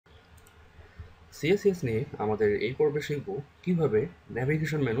CSS নিয়ে আমাদের এই পর্বে শিখব কিভাবে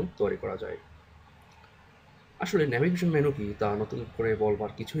ন্যাভিগেশন মেনু তৈরি করা যায়। আসলে ন্যাভিগেশন মেনু কি তা নতুন করে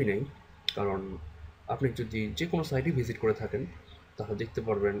বলবার কিছুই নেই, কারণ আপনি যদি যে কোনো সাইটে ভিজিট করে থাকেন তাহলে দেখতে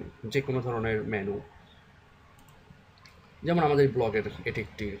পারবেন যে কোনো ধরনের মেনু। যেমন আমাদের ব্লগের এটি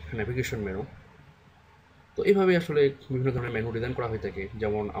একটি ন্যাভিগেশন মেনু। তো এইভাবে আসলে বিভিন্ন ধরনের মেনু ডিজাইন করা হয়ে থাকে।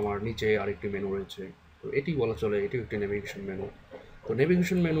 যেমন আমার নিচে আরেকটি মেনু রয়েছে, তো এটি বলা চলে এটিও একটি নেভিগেশন মেনু। তো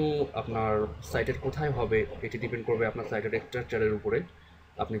নেভিগেশন মেনু আপনার সাইটের কোথায় হবে এটি ডিপেন্ড করবে আপনার সাইটের স্ট্রাকচারের উপরে।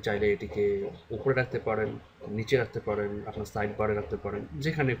 আপনি চাইলে এটিকে উপরে রাখতে পারেন, নিচে রাখতে পারেন, আপনার সাইড বারে রাখতে পারেন,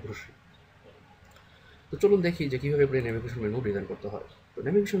 যেখানে খুশি। তো চলুন দেখি যে কীভাবে করে নেভিগেশন মেনু ডিজাইন করতে হয়। তো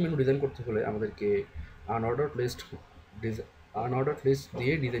নেভিগেশন মেনু ডিজাইন করতে হলে আমাদেরকে আনঅর্ডার্ড লিস্ট আনঅর্ডার্ড লিস্ট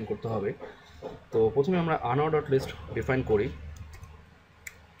দিয়ে ডিজাইন করতে হবে। তো প্রথমে আমরা আনঅর্ডার্ড লিস্ট ডিফাইন করি।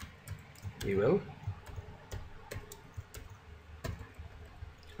 ইউএল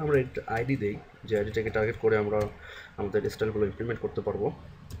আমরা একটা আইডি দেই, যে আইডিটাকে টার্গেট করে আমরা আমাদের স্টাইলগুলো ইমপ্লিমেন্ট করতে পারবো।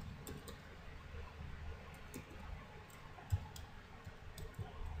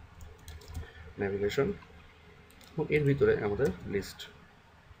 নেভিগেশন এবং এর ভিতরে আমাদের লিস্ট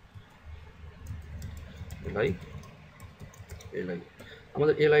এলআই এলআই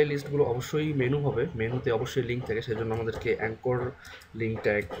আমাদের এলআই লিস্টগুলো অবশ্যই মেনু হবে, মেনুতে অবশ্যই লিঙ্ক থাকে, সেজন্য আমাদেরকে অ্যাঙ্কর লিঙ্ক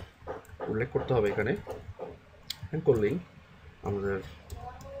ট্যাগ উল্লেখ করতে হবে। এখানে অ্যাঙ্কর লিঙ্ক, আমাদের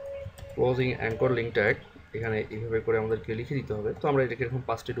ক্লোজিং অ্যাঙ্কর লিঙ্ক ট্যাগ এখানে এইভাবে করে আমাদেরকে লিখে দিতে হবে। তো আমরা এটাকে এরকম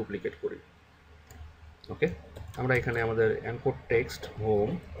 5টি ডুপ্লিকেট করি। ওকে, আমরা এখানে আমাদের anchor text home,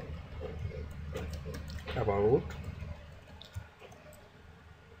 about,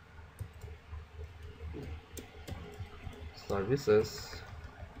 services,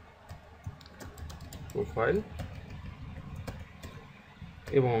 profile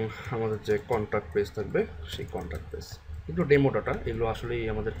এবং আমাদের যে কন্ট্যাক্ট পেজ থাকবে সেই কন্ট্যাক্ট পেজ। এগুলো ডেমো ডাটা, এগুলো আসলেই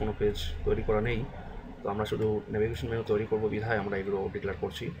আমাদের কোনো পেজ তৈরি করা নেই। তো আমরা শুধু নেভিগেশন মেনু তৈরি করবো বিধায় আমরা এগুলো ডিক্লেয়ার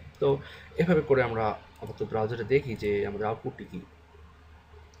করছি। তো এভাবে করে আমরা আপাতত ব্রাউজারে দেখি যে আমাদের আউটপুটটি কী।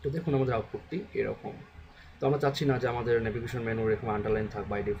 তো দেখুন আমাদের আউটপুটটি এরকম। তো আমরা চাচ্ছি না যে আমাদের নেভিগেশন মেনু এরকম আন্ডারলাইন থাক,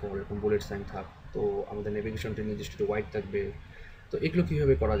 বাই ডিফল্ট এরকম বুলেট সাইন থাক। তো আমাদের নেভিগেশনটি নির্দিষ্ট হোয়াইট থাকবে। তো এগুলো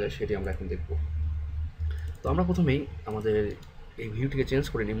কীভাবে করা যায় সেটি আমরা এখন দেখব। তো আমরা প্রথমেই আমাদের এই ভিউটিকে চেঞ্জ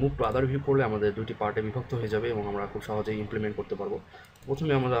করে নিই। মুভ টু আদার ভিউ করলে আমাদের দুটি পার্টে বিভক্ত হয়ে যাবে এবং আমরা খুব সহজেই ইমপ্লিমেন্ট করতে পারবো।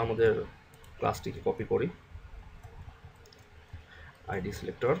 প্রথমে আমরা আমাদের ক্লাসটিকে কপি করি, আইডি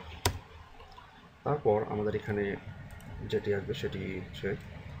সিলেক্টর। তারপর আমাদের এখানে যেটি আসবে সেটি হচ্ছে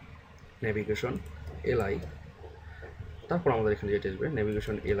নেভিগেশন এলআই। তারপর আমাদের এখানে যেটি আসবে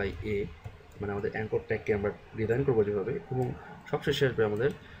নেভিগেশন এলআই এ, মানে আমাদের অ্যাঙ্কর ট্যাগকে আমরা ডিজাইন করবো যেভাবে। এবং সবশেষে আসবে আমাদের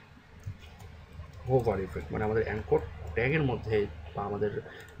হোভার ইফেক্ট, মানে আমাদের অ্যাঙ্কর ট্যাগের মধ্যে বা আমাদের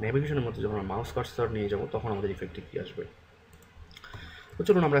নেভিগেশনের মধ্যে যখন আমরা মাউস কার্সার নিয়ে যাব তখন আমাদের ইফেক্টটি কী আসবে। তো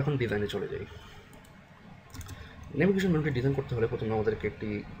চলুন আমরা এখন ডিজাইনে চলে যাই। নেভিগেশন মেনুটি ডিজাইন করতে হলে প্রথমে আমাদেরকে একটি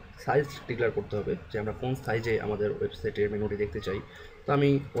সাইজ ডিক্লেয়ার করতে হবে, যে আমরা কোন সাইজে আমাদের ওয়েবসাইটের মেনুটি দেখতে চাই। তো আমি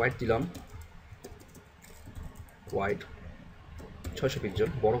হোয়াইট দিলাম, হোয়াইট 600 পিক্সেল,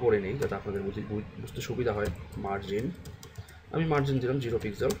 বড় করে নেই যাতে আপনাদের বুঝতে সুবিধা হয়। মার্জিন আমি মার্জিন দিলাম 0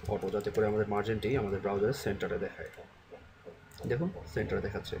 পিক্সেল অটো, যাতে করে আমাদের মার্জিনটি আমাদের ব্রাউজারের সেন্টারে দেখায়। দেখুন সেন্টারে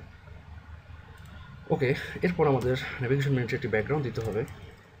দেখাচ্ছে। ওকে, এরপর আমাদের নেভিগেশন মেনুতে একটি ব্যাকগ্রাউন্ড দিতে হবে।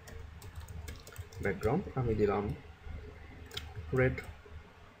 ব্যাকগ্রাউন্ড আমি দিলাম রেড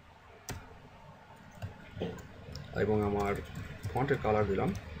এবং আমার ফন্টের কালার দিলাম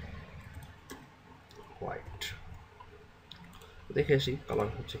হোয়াইট। দেখে আসি কালার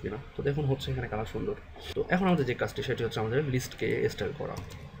হচ্ছে কিনা। তো দেখুন হচ্ছে, এখানে কালার সুন্দর। তো এখন আমাদের যে কাজটি সেটি হচ্ছে আমাদের লিস্টকে স্টাইল করা।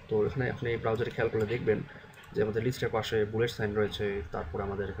 তো এখানে আপনি ব্রাউজারে খেয়াল করলে দেখবেন যে আমাদের লিস্টের পাশে বুলেট সাইন রয়েছে, তারপর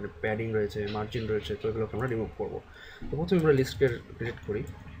আমাদের এখানে প্যাডিং রয়েছে, মার্জিন রয়েছে। তো এগুলোকে আমরা রিমুভ করবো। তো প্রথমে আমরা লিস্টকে ডিলিট করি,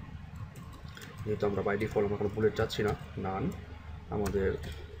 যেহেতু আমরা বাই ডিফল্ট আমরা কোনো বুলেট যাচ্ছি না, নান। আমাদের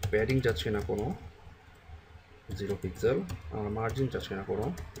প্যাডিং যাচ্ছে না কোনো 0 পিক্সেল, আমরা মার্জিন যাচ্ছে না কোনো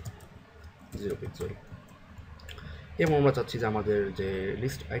 0 পিক্সেল। এবং আমরা চাচ্ছি যে আমাদের যে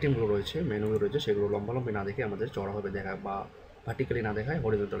লিস্ট আইটেমগুলো রয়েছে, মেনুগুলো রয়েছে, সেগুলো লম্বালম্বি না দেখে আমাদের চড়াভাবে দেখা বা ভার্টিক্যালি না দেখায়,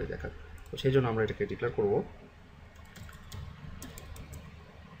 হরিজন্টালি দেখায়। তো সেই জন্য আমরা এটাকে ডিক্লেয়ার করবো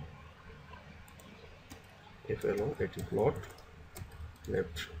FLO এটি প্লট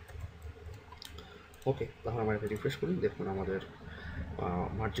লেফট। ওকে, তাহলে আমরা এটা রিফ্রেশ করি। দেখুন আমাদের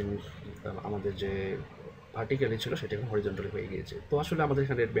মার্জিন আমাদের যে ভার্টিক্যালি ছিল সেটা এখন হরিজন্টালি হয়ে গিয়েছে। তো আসলে আমাদের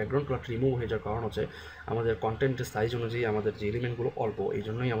এখানে ব্যাকগ্রাউন্ড কালার রিমুভ হয়ে যাওয়ার কারণ হচ্ছে আমাদের কন্টেন্টের সাইজ অনুযায়ী আমাদের যে এলিমেন্টগুলো অল্প, এই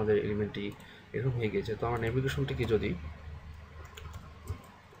জন্যই আমাদের এলিমেন্টটি এরকম হয়ে গিয়েছে। তো আমার নেভিগেশনটিকে যদি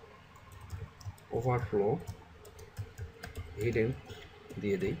ওভারফ্লো হিডেন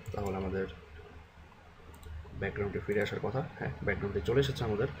দিয়ে দিই তাহলে আমাদের ব্যাকগ্রাউন্ডে ফিরে আসার কথা। হ্যাঁ, ব্যাকগ্রাউন্ডে চলে এসেছে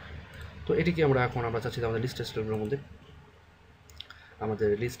আমাদের। তো এটিকে আমরা চাচ্ছি যে আমাদের লিস্ট স্টাইলগুলোর মধ্যে আমাদের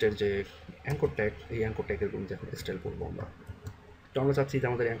লিস্টের যে অ্যাঙ্কর ট্যাগ, এই অ্যাঙ্কর ট্যাগের মধ্যে এখন স্টাইল করবো আমরা। তো আমরা চাচ্ছি যে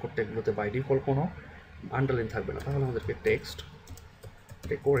আমাদের অ্যাঙ্কর ট্যাগগুলোতে বাই ডিফল্ট কোনো আন্ডারলাইন থাকবে না, তাহলে আমাদেরকে টেক্সট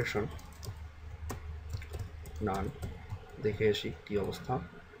ডেকোরেশন নান, দেখে আসি কী অবস্থা।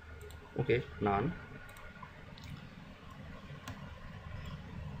 ওকে, নান।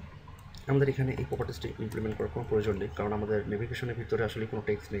 আমাদের এখানে এই প্রপার্টিসটি ইমপ্লিমেন্ট করার কোনো প্রয়োজন নেই, কারণ আমাদের নেভিগেশনের ভিতরে আসলে কোনো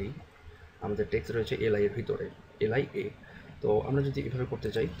টেক্সট নেই, আমাদের টেক্সট রয়েছে এলআই এর ভিতরে, এলআই এ। তো আমরা যদি এভাবে করতে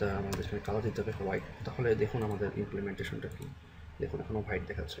চাই তা আমাদের এখানে কালার দিতে হবে হোয়াইট। তাহলে দেখুন আমাদের ইমপ্লিমেন্টেশনটা কি, দেখুন এখনও হোয়াইট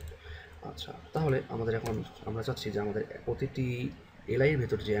দেখাচ্ছে। আচ্ছা, তাহলে আমাদের এখন আমরা চাচ্ছি যে আমাদের প্রতিটি এলআই এর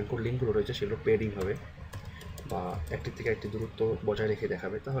ভিতরে যে অ্যাঙ্কর লিঙ্কগুলো রয়েছে সেগুলো পেডিং হবে বা একটির থেকে একটি দূরত্ব বজায় রেখে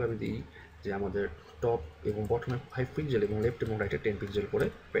দেখাবে। তাহলে আমি দিই যে আমাদের টপ এবং বটমে 5 পিক্সেল এবং লেফট এবং রাইটে 10 পিক্সেল করে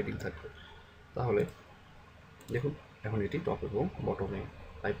প্যাডিং থাকবে। তাহলে দেখুন এখন এটি টপ এবং বটমে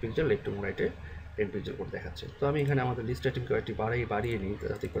 5 পিক্সেল, লেফট এবং রাইটে 10 পিক্সেল করে দেখাচ্ছে। তো আমি এখানে আমাদের লিস্ট টাইটিংকে একটি বাড়িয়ে নিই,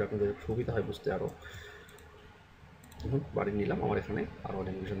 যাতে করে আপনাদের সুবিধা হয় বুঝতে আরও। দেখুন বাড়িয়ে নিলাম, আমার এখানে আরও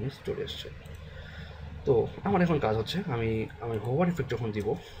অনেক জিনিস চলে এসছে। তো আমার এখন কাজ হচ্ছে আমি হোভার ইফেক্ট যখন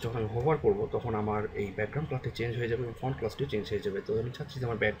আমি হোভার করবো তখন আমার এই ব্যাকগ্রাউন্ড কালারটি চেঞ্জ হয়ে যাবে এবং ফন্ট কালারটিও চেঞ্জ হয়ে যাবে। তো আমি চাচ্ছি যে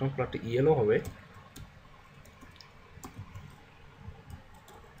আমার ব্যাকগ্রাউন্ড কালারটি ইয়েলো হবে,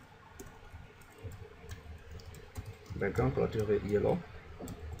 ব্যাকগ্রাউন্ড কালারটি হবে ইয়েলো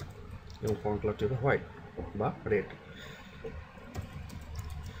এবং ফন্ট কালারটি হবে হোয়াইট বা রেড।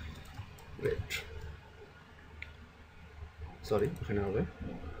 সরি, এখানে হবে,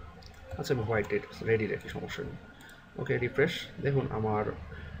 আচ্ছা আমি হোয়াইট রেডি রাখি, সমস্যা নেই। ওকে, রিফ্রেশ। দেখুন আমার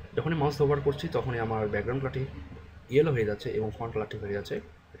যখনই মাউস ওভার করছি তখনই আমার ব্যাকগ্রাউন্ড কালারটি ইয়েলো হয়ে যাচ্ছে এবং ফন্ট কালারটি হয়ে যাচ্ছে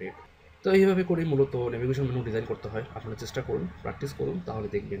রেড। তো এইভাবে করেই মূলত নেভিগেশন মেনু ডিজাইন করতে হয়। আপনারা চেষ্টা করুন, প্র্যাকটিস করুন, তাহলে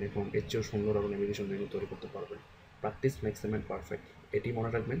দেখবেন এবং এর চেয়েও সুন্দর আরও নেভিগেশন মেনু তৈরি করতে পারবেন। Practice makes the man perfect, এটি মনে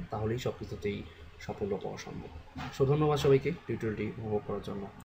রাখবেন, তাহলেই সব কিছুতেই সাফল্য পাওয়া সম্ভব। ধন্যবাদ সবাইকে টিউটোরিয়ালটি উপভোগ করার জন্য।